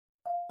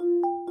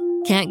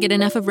Can't get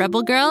enough of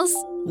Rebel Girls?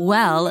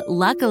 Well,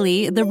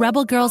 luckily, the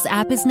Rebel Girls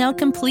app is now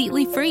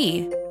completely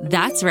free.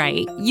 That's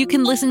right, you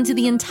can listen to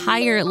the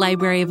entire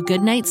library of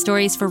goodnight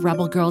stories for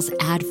Rebel Girls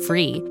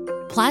ad-free.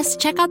 Plus,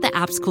 check out the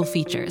app's cool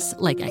features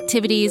like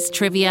activities,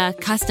 trivia,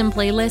 custom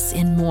playlists,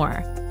 and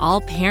more.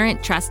 All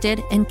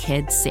parent-trusted and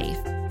kids-safe.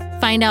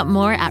 Find out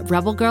more at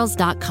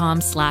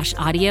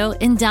rebelgirls.com/audio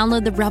and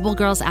download the Rebel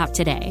Girls app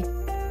today.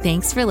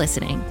 Thanks for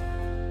listening.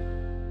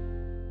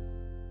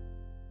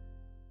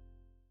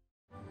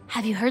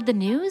 Have you heard the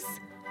news?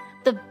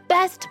 The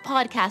best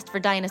podcast for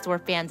dinosaur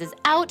fans is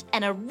out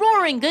and a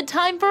roaring good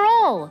time for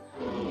all.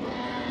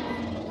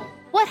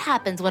 What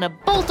happens when a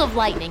bolt of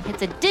lightning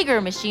hits a digger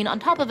machine on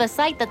top of a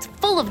site that's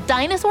full of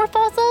dinosaur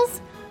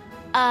fossils?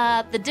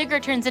 The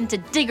digger turns into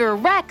Digger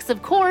Rex,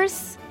 of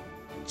course.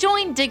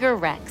 Join Digger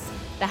Rex,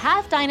 the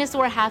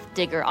half-dinosaur,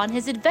 half-digger, on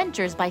his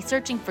adventures by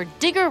searching for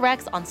Digger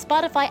Rex on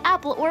Spotify,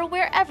 Apple, or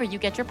wherever you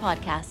get your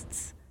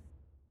podcasts.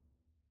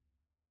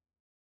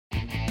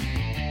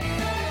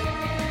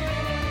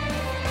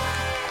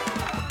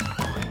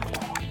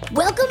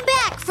 Welcome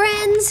back,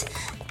 friends!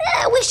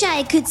 I wish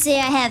I could say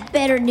I have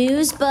better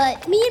news,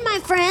 but me and my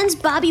friends,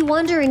 Bobby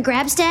Wonder and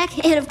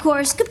Grabstack, and of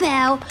course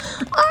Kapow,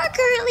 are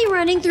currently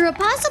running through a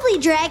possibly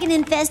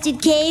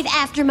dragon-infested cave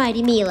after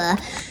Mighty Mila.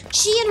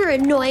 She and her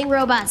annoying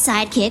robot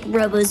sidekick,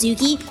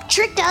 Robozuki,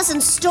 tricked us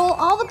and stole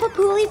all the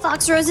papuli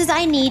fox roses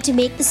I need to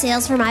make the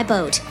sails for my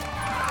boat.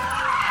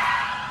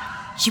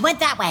 She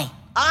went that way.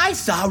 I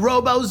saw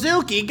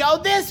Robozuki go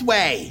this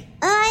way.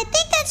 I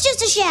think that's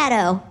just a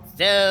shadow.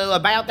 So,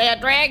 about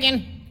that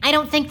dragon? I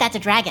don't think that's a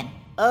dragon.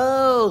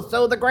 Oh,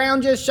 so the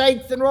ground just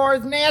shakes and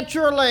roars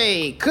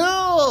naturally.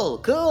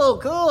 Cool.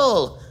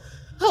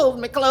 Hold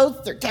me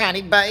closer,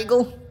 tiny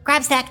bagel.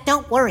 Grabstack,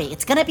 don't worry.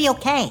 It's gonna be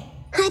okay.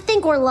 I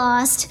think we're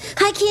lost.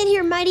 I can't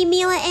hear Mighty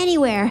Mila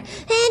anywhere,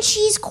 and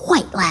she's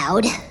quite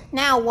loud.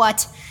 Now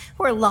what?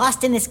 We're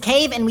lost in this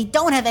cave and we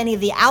don't have any of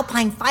the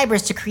alpine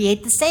fibers to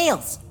create the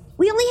sails.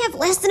 We only have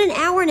less than an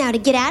hour now to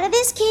get out of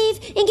this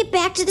cave and get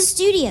back to the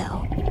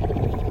studio.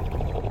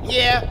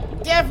 Yeah,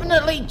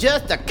 definitely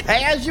just a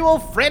casual,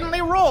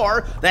 friendly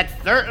roar that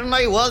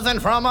certainly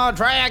wasn't from a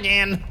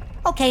dragon.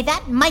 Okay,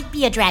 that might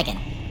be a dragon.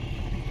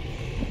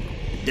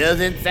 Does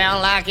it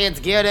sound like it's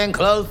getting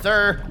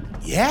closer?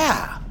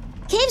 Yeah.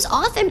 Caves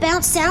often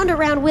bounce sound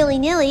around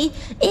willy-nilly.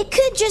 It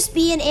could just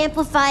be an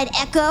amplified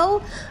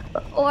echo,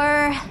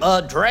 or...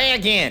 A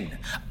dragon.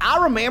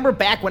 I remember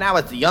back when I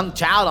was a young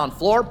child on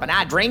Florp and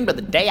I dreamed of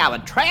the day I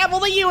would travel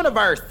the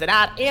universe and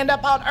I'd end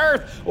up on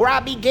Earth where I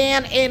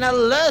began an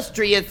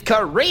illustrious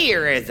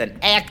career as an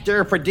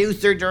actor,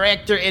 producer,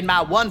 director in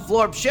my one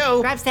Florp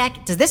show.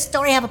 Grabstack, does this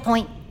story have a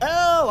point?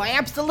 Oh,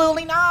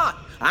 absolutely not.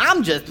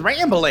 I'm just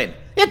rambling.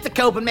 It's a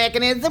coping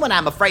mechanism when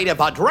I'm afraid of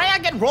a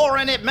dragon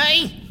roaring at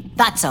me.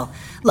 Thought so.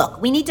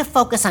 Look, we need to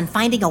focus on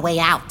finding a way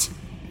out.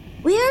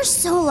 We are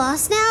so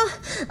lost now,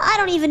 I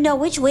don't even know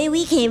which way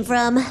we came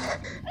from.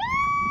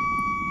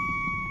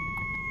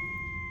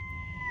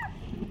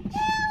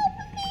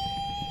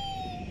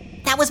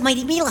 That was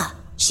Mighty Mila.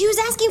 She was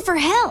asking for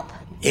help.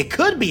 It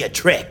could be a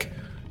trick.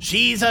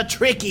 She's a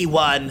tricky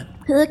one.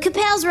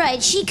 Kapow's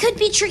right, she could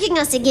be tricking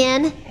us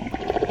again.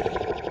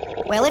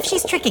 Well, if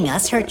she's tricking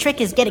us, her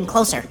trick is getting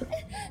closer.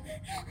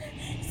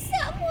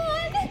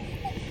 Someone,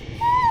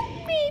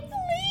 help me,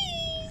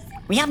 please.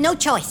 We have no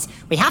choice.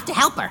 We have to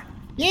help her.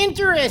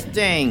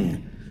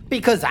 Interesting.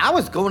 Because I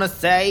was going to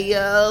say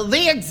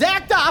the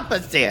exact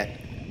opposite.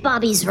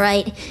 Bobby's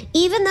right.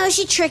 Even though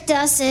she tricked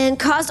us and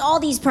caused all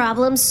these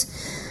problems,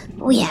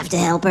 we have to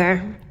help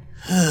her.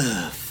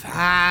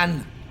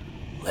 Fine.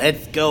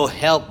 Let's go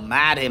help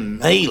Mighty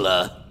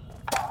Mila.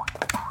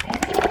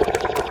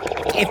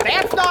 If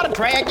that's not a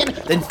dragon,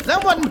 then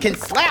someone can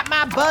slap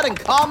my butt and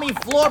call me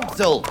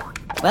Florpzel.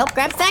 Well,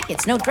 Grabstack,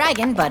 it's no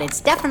dragon, but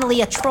it's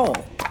definitely a troll.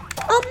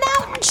 A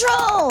mountain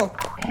troll!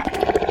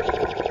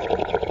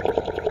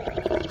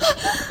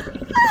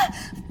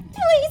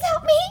 Please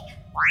help me!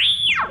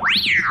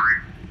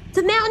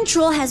 The mountain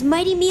troll has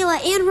Mighty Mila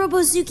and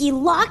Robozuki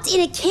locked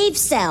in a cave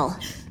cell.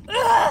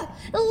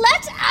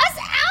 Let us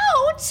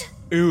out!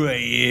 Who are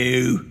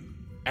you?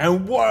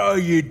 And what are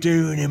you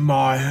doing in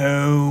my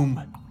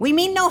home? We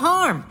mean no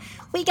harm.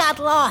 We got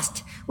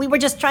lost. We were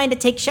just trying to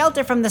take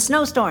shelter from the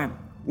snowstorm.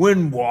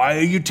 Why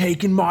are you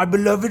taking my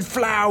beloved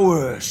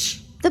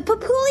flowers? The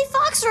papuli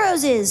fox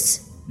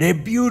roses. They're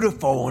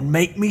beautiful and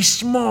make me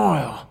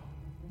smile.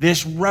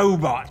 This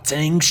robot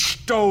thing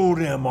stole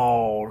them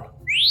all.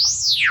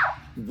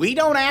 We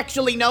don't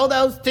actually know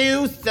those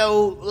two,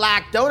 so,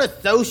 don't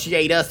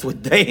associate us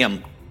with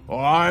them.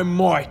 I'm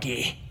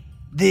Mikey.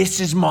 This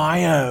is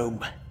my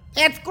home.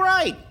 That's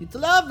great. It's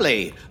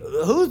lovely.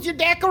 Who's your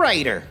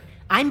decorator?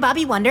 I'm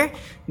Bobby Wonder.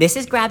 This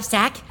is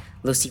Grabstack.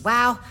 Lucy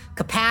Wow,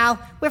 Kapow.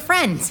 We're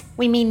friends.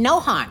 We mean no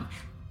harm.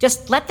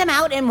 Just let them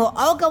out and we'll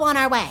all go on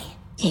our way.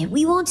 Okay,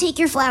 we won't take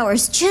your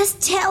flowers.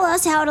 Just tell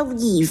us how to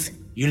leave.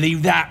 You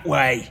leave that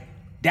way.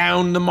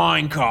 Down the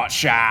minecart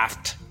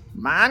shaft.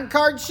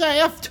 Minecart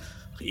shaft?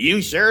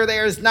 You sure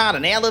there's not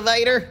an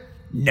elevator?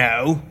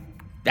 No.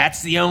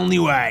 That's the only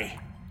way.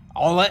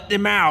 I'll let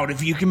them out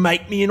if you can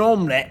make me an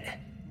omelet.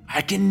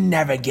 I can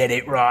never get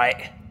it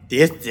right.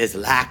 This is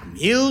like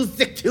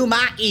music to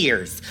my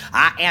ears.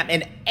 I am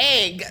an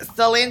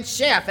excellent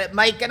chef at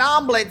making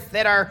omelets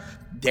that are,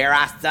 dare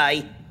I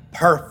say,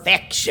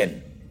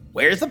 perfection.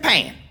 Where's the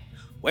pan?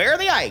 Where are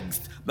the eggs?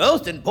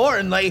 Most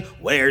importantly,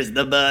 where's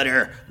the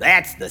butter?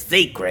 That's the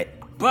secret.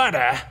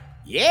 Butter?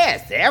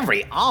 Yes,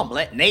 every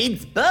omelet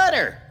needs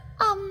butter.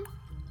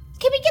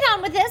 Can we get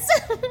on with this?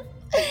 I'm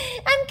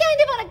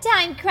kind of on a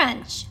time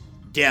crunch.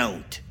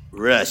 Don't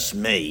rush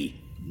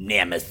me,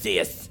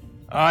 Nemesis.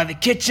 The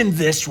kitchen's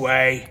this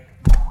way.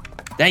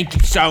 Thank you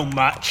so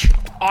much.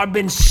 I've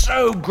been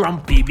so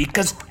grumpy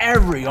because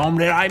every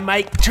omelet I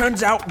make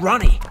turns out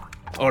runny,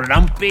 or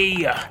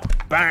lumpy,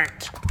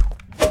 burnt.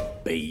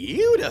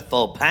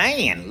 Beautiful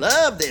pan.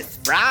 Love this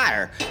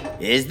fryer.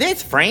 Is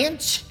this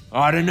French?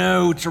 I don't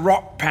know, it's a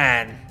rock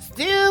pan.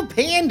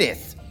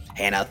 Stupendous.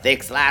 And a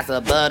thick slice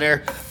of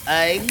butter,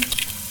 eggs,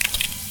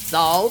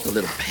 salt, a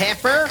little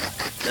pepper,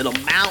 little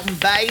mountain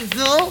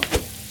basil,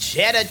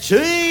 cheddar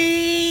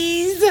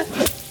cheese,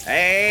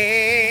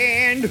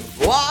 and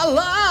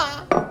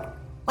voila!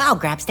 Wow,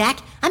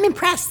 Grabstack, I'm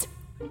impressed.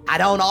 I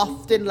don't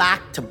often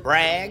like to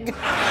brag.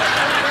 Hey,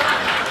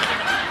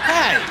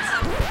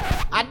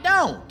 I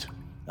don't.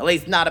 At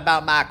least not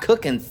about my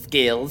cooking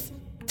skills.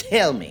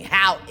 Tell me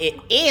how it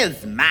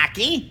is,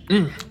 Mikey.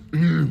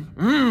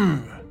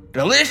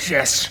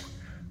 Delicious.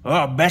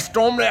 Oh, best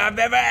omelet I've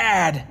ever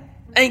had.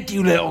 Thank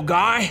you, little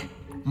guy.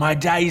 My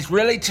day's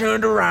really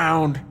turned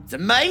around. It's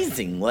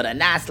amazing what a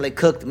nicely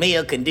cooked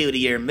meal can do to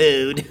your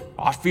mood.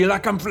 I feel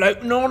like I'm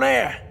floating on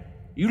air.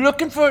 You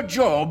looking for a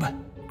job?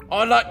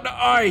 I'd like to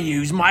hire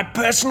you as my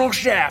personal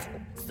chef.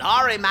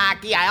 Sorry,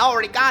 Mikey, I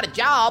already got a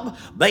job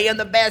being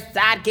the best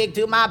sidekick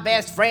to my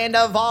best friend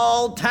of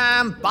all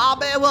time,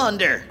 Bobby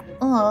Wonder.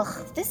 Ugh,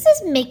 this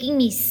is making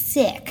me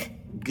sick.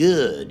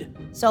 Good.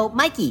 So,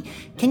 Mikey,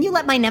 can you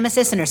let my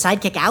nemesis and her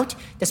sidekick out,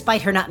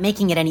 despite her not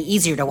making it any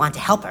easier to want to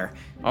help her?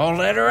 I'll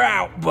let her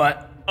out,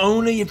 but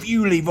only if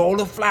you leave all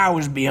the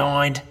flowers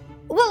behind.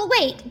 Well,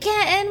 wait,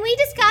 can we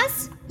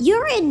discuss?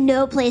 You're in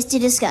no place to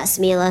discuss,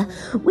 Mila.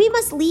 We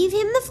must leave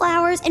him the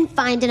flowers and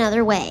find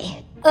another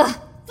way. Ugh,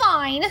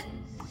 fine.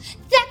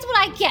 That's what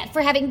I get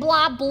for having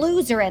Blob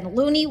Bluezer and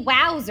Looney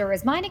Wowzer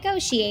as my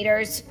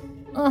negotiators.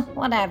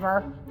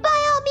 Whatever. By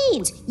all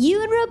means,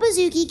 you and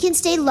Robozuki can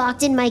stay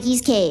locked in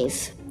Mikey's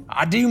cave.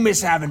 I do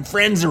miss having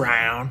friends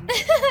around.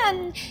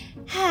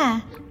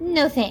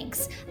 No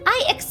thanks.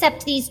 I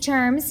accept these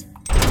terms.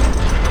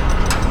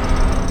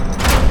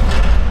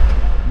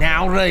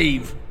 Now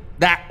leave.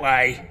 That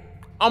way.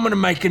 I'm gonna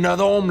make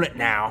another omelet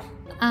now.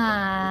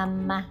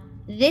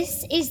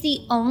 This is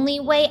the only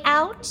way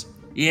out?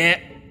 Yeah,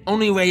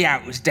 only way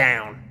out is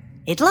down.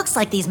 It looks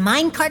like these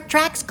minecart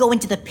tracks go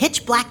into the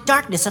pitch black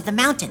darkness of the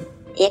mountain.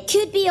 It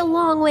could be a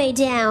long way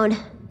down.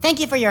 Thank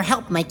you for your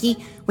help,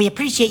 Mikey. We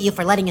appreciate you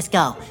for letting us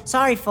go.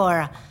 Sorry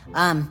for,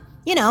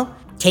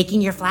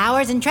 taking your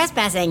flowers and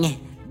trespassing.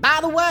 By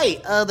the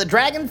way, the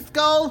dragon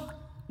skull?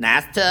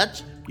 Nice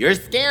touch. You're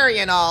scary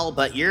and all,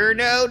 but you're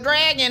no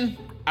dragon.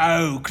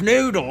 Oh,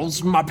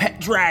 Knoodles, my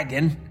pet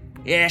dragon.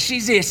 Yeah,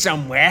 she's here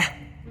somewhere.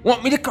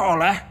 Want me to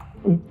call her?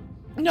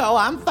 No,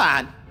 I'm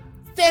fine.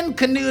 Send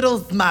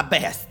Canoodles my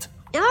best.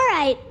 All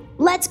right,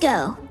 let's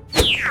go.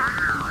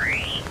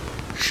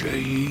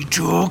 She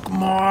took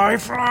my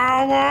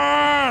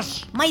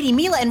flowers! Mighty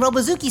Mila and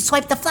Robozuki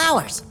swiped the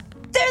flowers.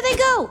 There they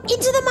go,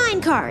 into the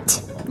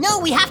minecart. No,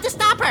 we have to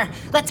stop her.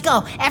 Let's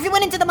go.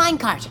 Everyone into the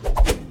minecart.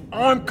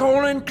 I'm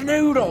calling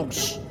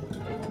Knoodles.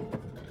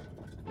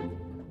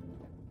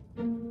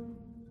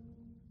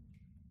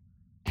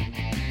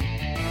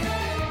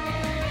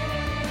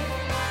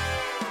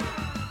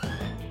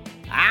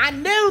 I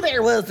knew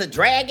there was a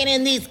dragon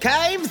in these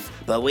caves,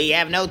 but we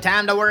have no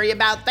time to worry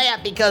about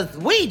that because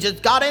we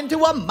just got into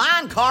a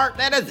minecart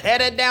that is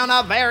headed down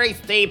a very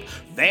steep,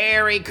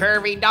 very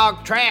curvy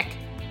dog track.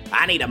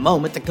 I need a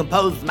moment to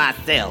compose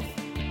myself.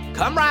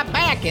 Come right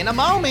back in a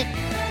moment.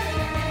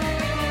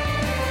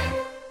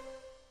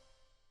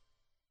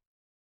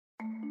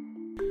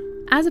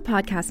 As a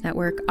podcast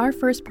network, our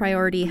first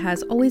priority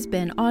has always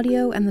been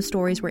audio and the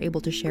stories we're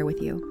able to share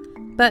with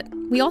you. But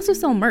we also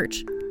sell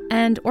merch,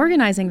 and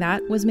organizing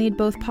that was made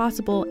both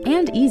possible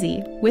and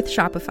easy with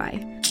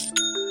Shopify.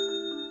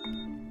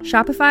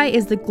 Shopify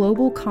is the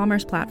global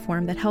commerce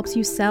platform that helps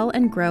you sell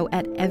and grow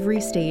at every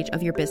stage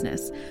of your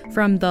business,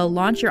 from the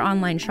launch your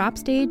online shop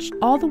stage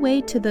all the way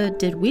to the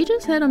did we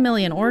just hit 1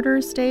 million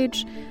orders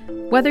stage.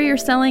 Whether you're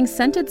selling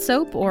scented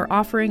soap or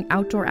offering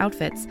outdoor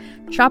outfits,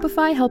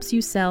 Shopify helps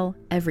you sell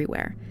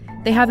everywhere.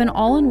 They have an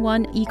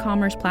all-in-one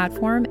e-commerce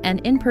platform and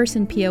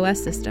in-person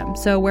POS system,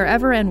 so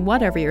wherever and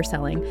whatever you're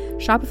selling,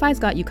 Shopify's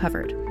got you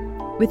covered.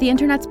 With the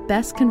internet's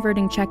best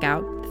converting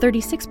checkout,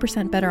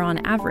 36% better on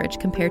average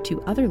compared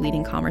to other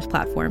leading commerce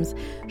platforms,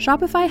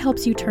 Shopify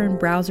helps you turn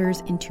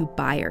browsers into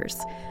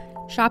buyers.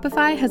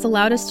 Shopify has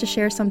allowed us to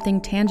share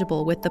something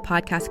tangible with the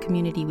podcast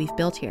community we've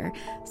built here,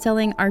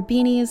 selling our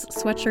beanies,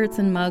 sweatshirts,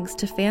 and mugs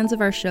to fans of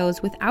our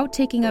shows without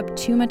taking up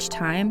too much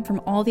time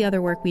from all the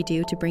other work we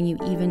do to bring you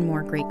even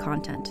more great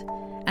content.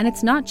 And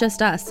it's not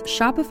just us.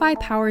 Shopify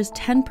powers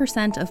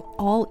 10% of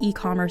all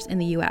e-commerce in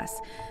the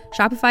US.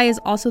 Shopify is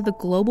also the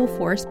global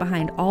force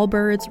behind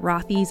Allbirds,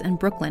 Rothy's, and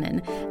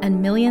Brooklinen,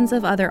 and millions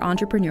of other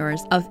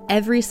entrepreneurs of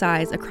every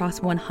size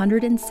across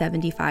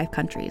 175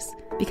 countries.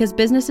 Because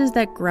businesses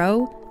that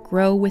grow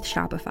with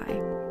Shopify.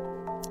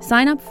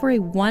 Sign up for a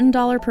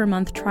 $1 per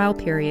month trial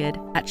period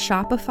at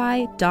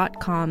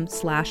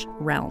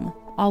shopify.com/realm,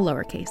 all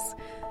lowercase.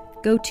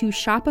 Go to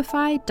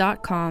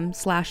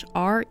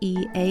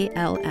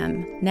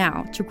shopify.com/REALM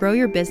now to grow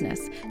your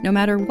business, no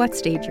matter what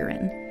stage you're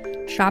in.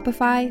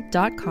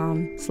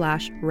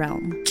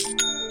 Shopify.com/realm.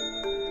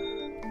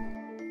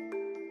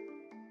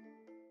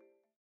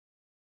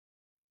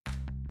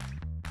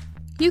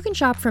 You can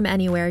shop from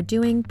anywhere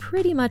doing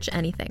pretty much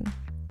anything.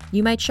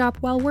 You might shop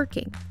while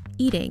working,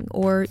 eating,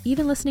 or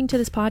even listening to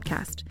this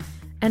podcast.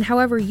 And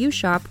however you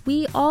shop,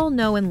 we all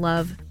know and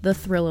love the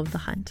thrill of the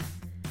hunt.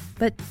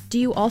 But do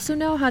you also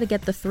know how to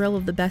get the thrill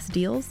of the best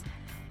deals?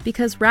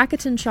 Because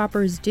Rakuten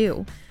shoppers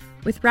do.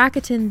 With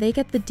Rakuten, they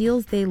get the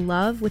deals they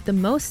love with the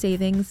most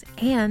savings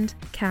and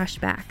cash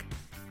back.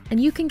 And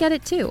you can get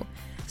it too.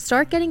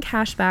 Start getting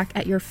cash back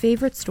at your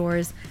favorite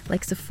stores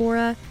like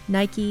Sephora,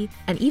 Nike,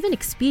 and even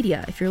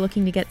Expedia if you're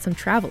looking to get some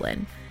travel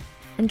in.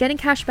 And getting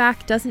cash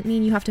back doesn't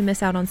mean you have to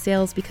miss out on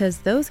sales because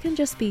those can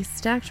just be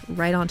stacked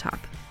right on top.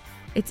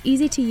 It's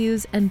easy to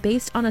use and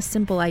based on a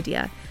simple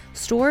idea.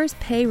 Stores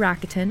pay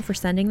Rakuten for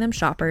sending them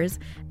shoppers,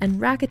 and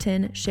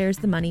Rakuten shares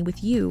the money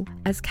with you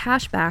as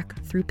cash back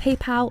through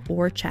PayPal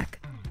or check.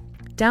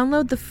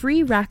 Download the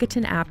free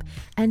Rakuten app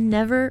and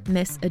never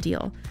miss a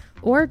deal.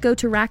 Or go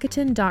to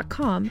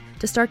Rakuten.com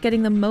to start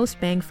getting the most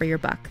bang for your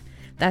buck.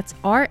 That's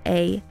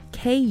RAKUTEN.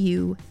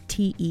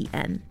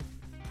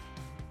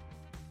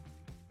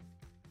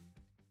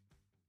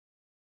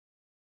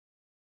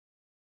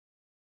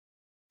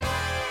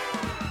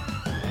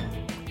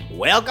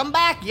 Welcome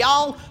back,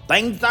 y'all.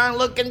 Things aren't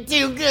looking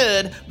too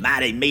good.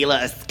 Mighty Mila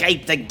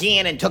escaped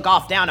again and took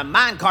off down a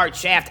minecart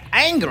shaft,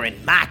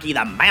 angering Mikey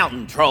the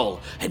mountain troll.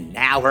 And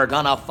now we're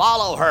gonna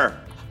follow her.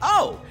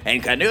 Oh,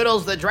 and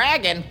Canoodles the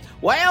dragon,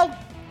 well,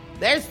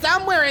 they're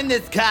somewhere in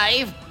this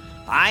cave.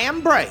 I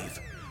am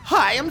brave.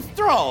 I am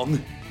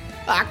strong.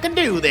 I can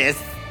do this.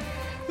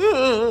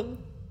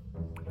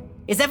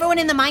 Is everyone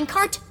in the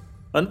minecart?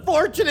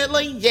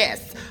 Unfortunately,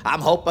 yes. I'm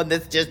hoping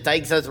this just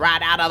takes us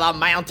right out of the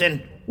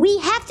mountain. We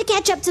have to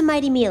catch up to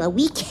Mighty Mila.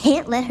 We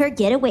can't let her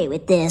get away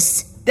with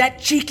this. That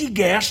cheeky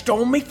gal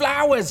stole me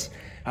flowers.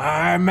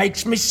 It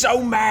makes me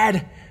so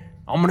mad.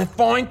 I'm gonna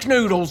find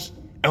Canoodles,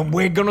 and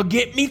we're gonna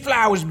get me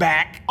flowers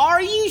back.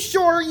 Are you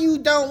sure you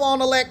don't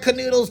want to let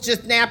Canoodles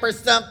just nap or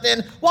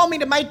something? Want me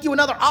to make you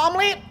another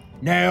omelet?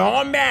 No,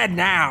 I'm mad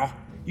now.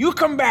 You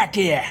come back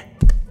here.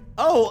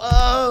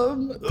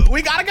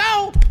 We gotta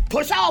go.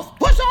 Push off,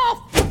 push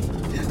off.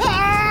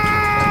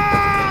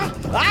 Ah!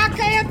 I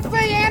can't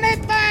see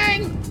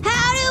anything.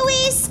 How do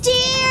we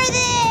steer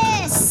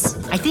this?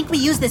 I think we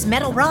use this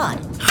metal rod.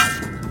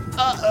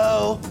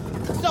 Uh-oh.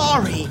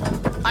 Sorry.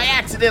 I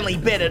accidentally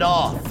bit it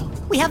off.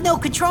 We have no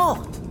control.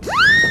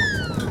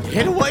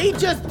 Did we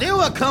just do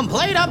a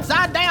complete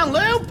upside-down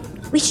loop?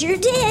 We sure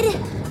did.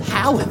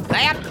 How is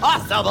that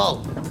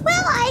possible?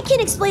 Well, I can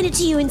explain it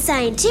to you in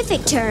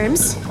scientific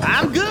terms.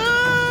 I'm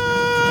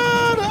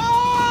good!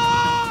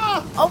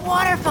 Ah! A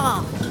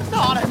waterfall.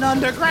 Not an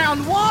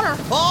underground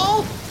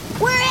waterfall!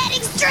 We're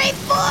heading straight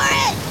for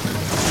it!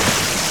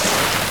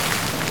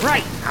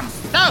 Right, I'm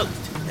stoked!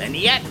 And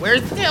yet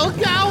we're still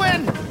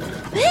going!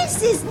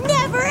 This is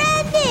never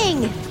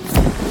ending!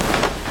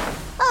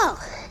 Oh,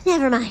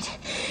 never mind.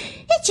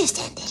 It just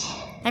ended.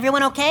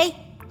 Everyone okay?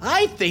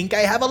 I think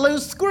I have a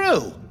loose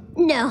screw.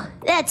 No,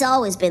 that's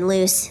always been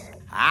loose.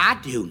 I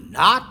do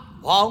not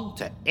want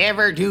to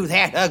ever do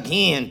that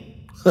again.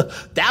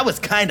 That was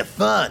kind of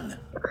fun.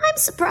 I'm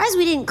surprised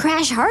we didn't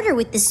crash harder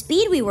with the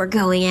speed we were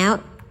going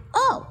out.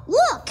 Oh,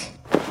 look!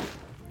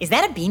 Is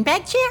that a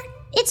beanbag chair?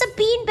 It's a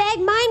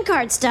beanbag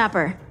minecart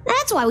stopper.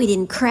 That's why we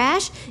didn't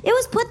crash. It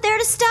was put there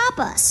to stop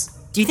us.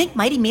 Do you think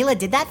Mighty Mila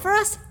did that for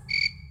us?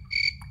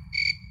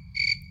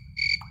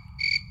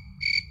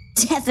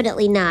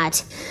 Definitely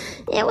not.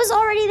 It was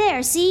already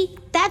there, see?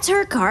 That's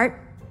her cart.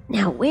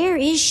 Now where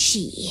is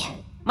she?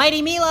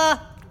 Mighty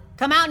Mila,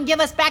 come out and give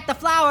us back the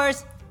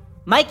flowers.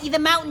 Mikey the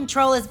mountain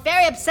troll is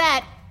very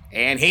upset.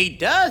 And he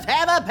does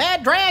have a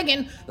pet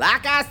dragon.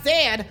 Like I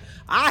said,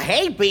 I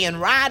hate being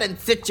right in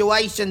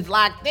situations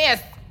like this.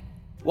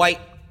 Wait,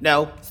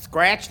 no,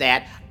 scratch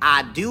that.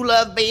 I do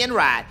love being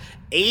right,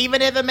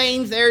 even if it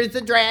means there's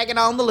a dragon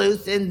on the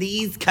loose in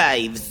these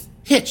caves.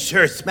 It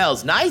sure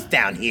smells nice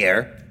down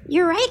here.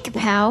 You're right,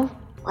 Kapow.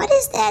 What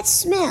is that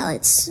smell?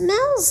 It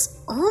smells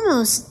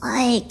almost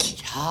like...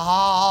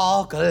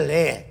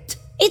 chocolate.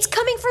 It's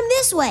coming from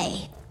this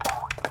way.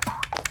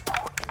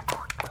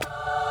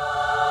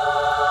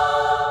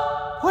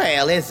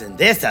 Well, isn't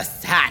this a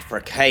sight for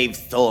cave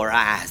store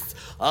ice.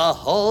 A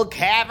whole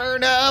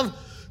cavern of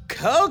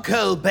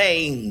cocoa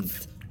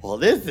beans. Well,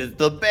 this is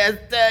the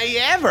best day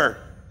ever.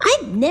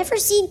 I've never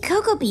seen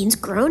cocoa beans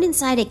grown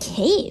inside a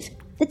cave.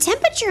 The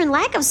temperature and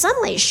lack of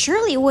sunlight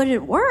surely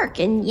wouldn't work,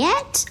 and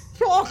yet...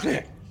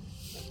 Chocolate.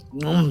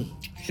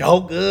 So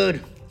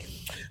good.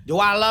 Do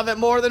I love it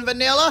more than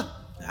vanilla?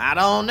 I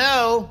don't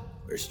know.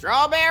 Or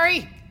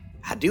strawberry?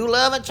 I do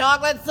love a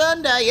chocolate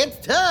sundae.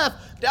 It's tough.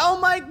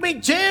 Don't make me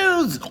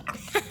choose.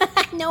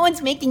 No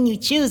one's making you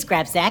choose,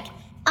 Grabstack.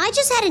 I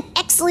just had an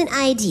excellent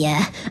idea.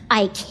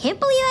 I can't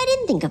believe I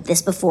didn't think of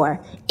this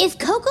before. If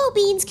cocoa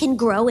beans can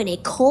grow in a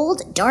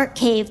cold, dark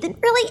cave, then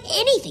really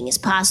anything is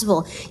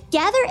possible.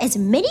 Gather as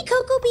many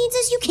cocoa beans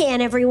as you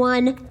can,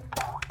 everyone.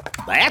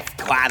 That's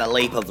quite a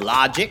leap of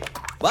logic.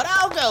 But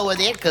I'll go with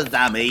it because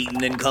I'm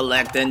eating and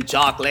collecting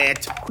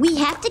chocolate. We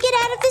have to get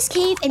out of this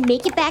cave and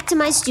make it back to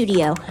my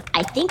studio.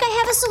 I think I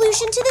have a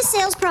solution to the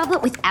sales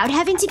problem without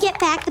having to get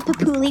back the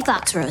Papuli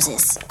Fox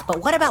Roses.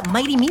 But what about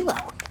Mighty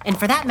Mila? And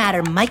for that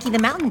matter, Mikey the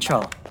Mountain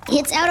Troll?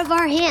 It's out of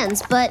our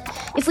hands, but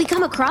if we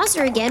come across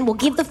her again, we'll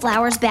give the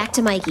flowers back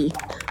to Mikey.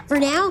 For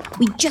now,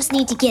 we just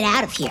need to get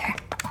out of here.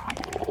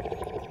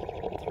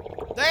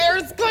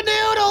 There's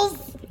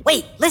Canoodles!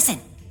 Wait, listen.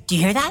 Do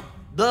you hear that?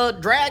 The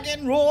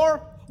dragon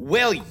roar?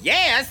 Well,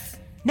 yes.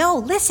 No,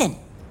 listen.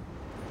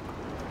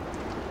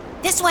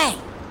 This way.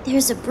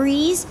 There's a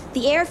breeze.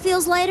 The air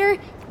feels lighter.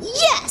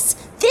 Yes!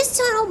 This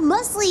tunnel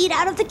must lead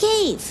out of the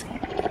cave.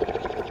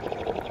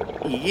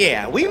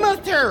 Yeah, we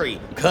must hurry.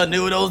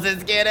 Canoodles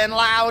is getting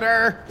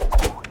louder.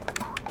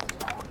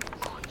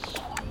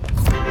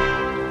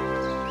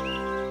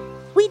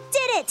 We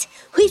did it!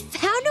 We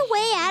found a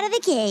way out of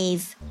the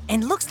cave.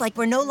 And looks like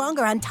we're no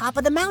longer on top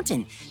of the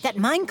mountain. That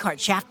minecart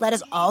shaft led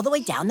us all the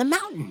way down the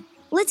mountain.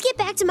 Let's get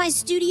back to my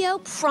studio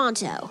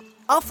pronto.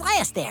 I'll fly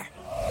us there.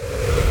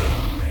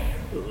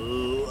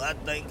 Ooh, I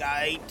think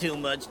I ate too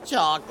much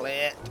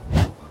chocolate.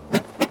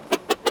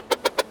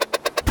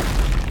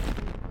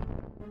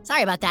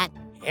 Sorry about that.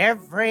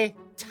 Every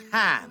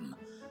time.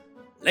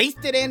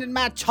 Least it ended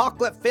my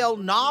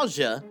chocolate-filled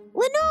nausea.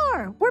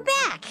 Lenore, we're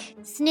back.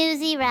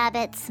 Snoozy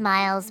Rabbit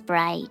smiles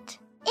bright.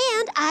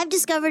 And I've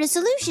discovered a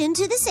solution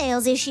to the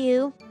sales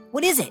issue.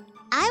 What is it?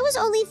 I was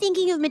only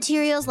thinking of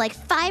materials like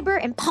fiber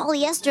and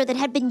polyester that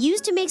had been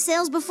used to make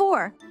sails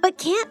before. But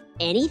can't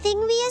anything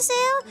be a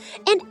sail?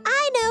 And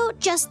I know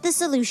just the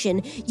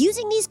solution.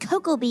 Using these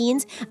cocoa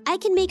beans, I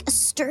can make a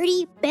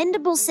sturdy,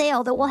 bendable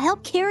sail that will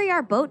help carry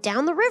our boat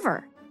down the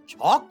river.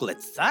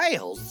 Chocolate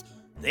sails?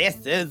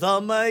 This is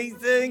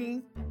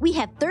amazing. We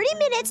have 30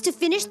 minutes to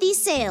finish these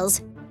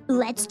sails.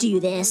 Let's do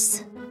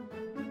this.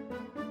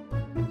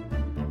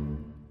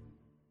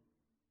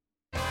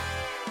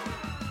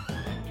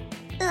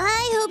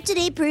 I hope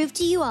today proved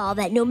to you all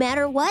that no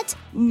matter what,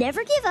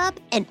 never give up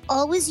and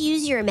always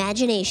use your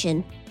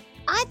imagination.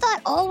 I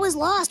thought all was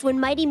lost when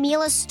Mighty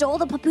Mila stole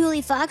the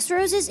Papuli Fox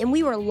Roses and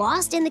we were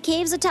lost in the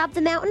caves atop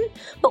the mountain,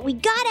 but we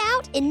got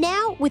out, and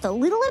now, with a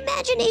little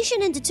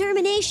imagination and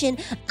determination,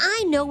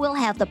 I know we'll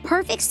have the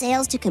perfect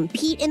sails to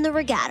compete in the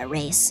regatta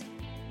race.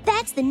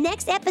 That's the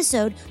next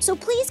episode, so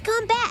please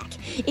come back.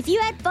 If you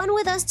had fun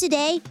with us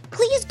today,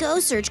 please go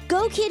search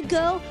Go Kid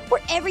Go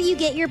wherever you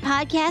get your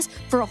podcast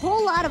for a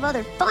whole lot of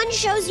other fun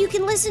shows you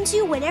can listen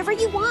to whenever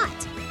you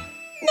want.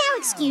 Now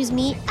excuse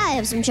me, I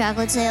have some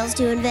chocolate sails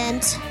to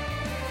invent.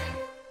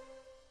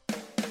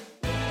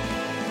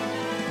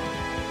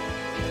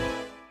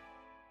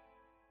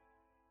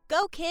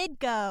 Go Kid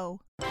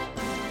Go.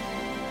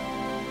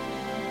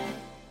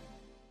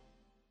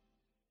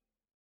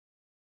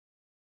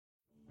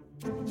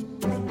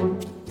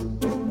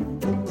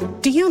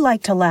 Do you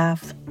like to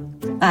laugh?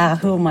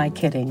 Who am I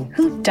kidding?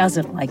 Who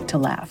doesn't like to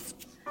laugh?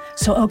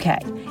 So, okay,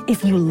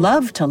 if you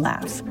love to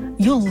laugh,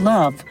 you'll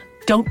love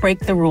Don't Break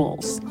the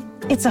Rules.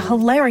 It's a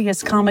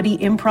hilarious comedy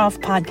improv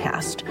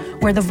podcast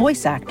where the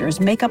voice actors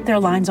make up their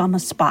lines on the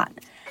spot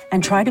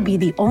and try to be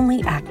the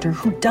only actor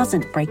who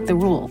doesn't break the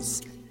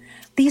rules.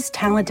 These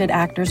talented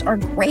actors are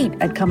great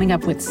at coming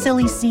up with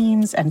silly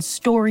scenes and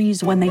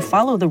stories when they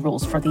follow the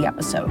rules for the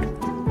episode.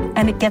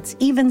 And it gets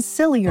even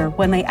sillier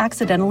when they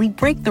accidentally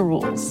break the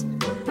rules.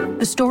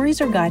 The stories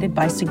are guided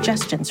by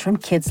suggestions from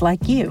kids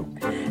like you,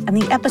 and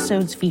the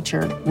episodes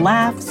feature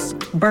laughs,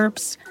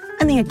 burps,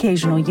 and the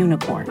occasional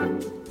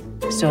unicorn.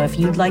 So if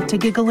you'd like to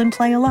giggle and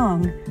play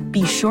along,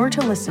 be sure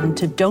to listen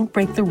to Don't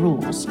Break the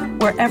Rules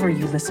wherever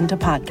you listen to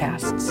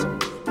podcasts.